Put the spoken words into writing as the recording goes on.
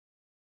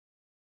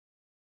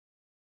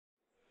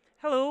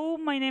Hello,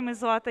 my name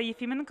is Zlata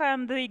Yefimenko.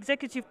 I'm the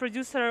executive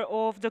producer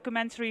of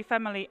documentary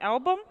Family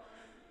Album.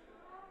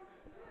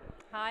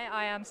 Hi,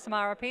 I am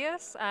Samara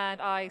Pearce and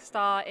I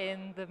star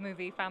in the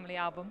movie Family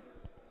Album.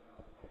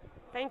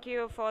 Thank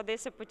you for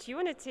this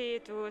opportunity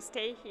to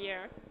stay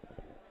here.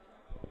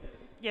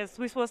 Yes,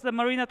 this was the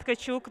Maryna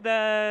Tkachuk,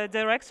 the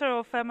director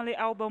of Family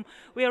Album.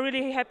 We are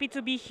really happy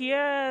to be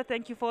here.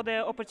 Thank you for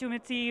the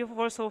opportunity,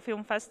 Warsaw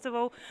Film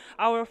Festival.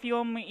 Our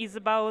film is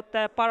about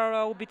the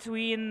parallel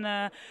between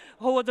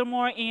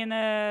Holodomor in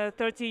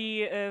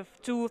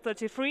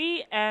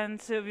 32-33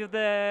 and with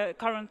the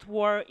current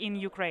war in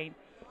Ukraine.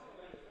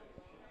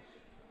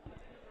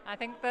 I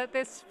think that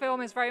this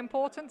film is very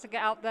important to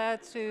get out there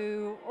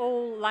to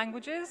all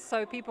languages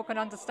so people can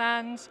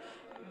understand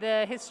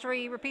the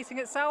history repeating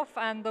itself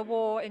and the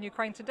war in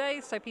Ukraine today,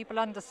 so people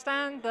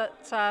understand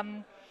that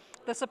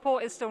the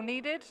support is still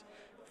needed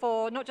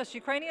for not just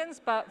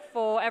Ukrainians but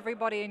for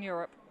everybody in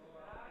Europe.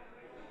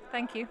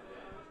 Thank you.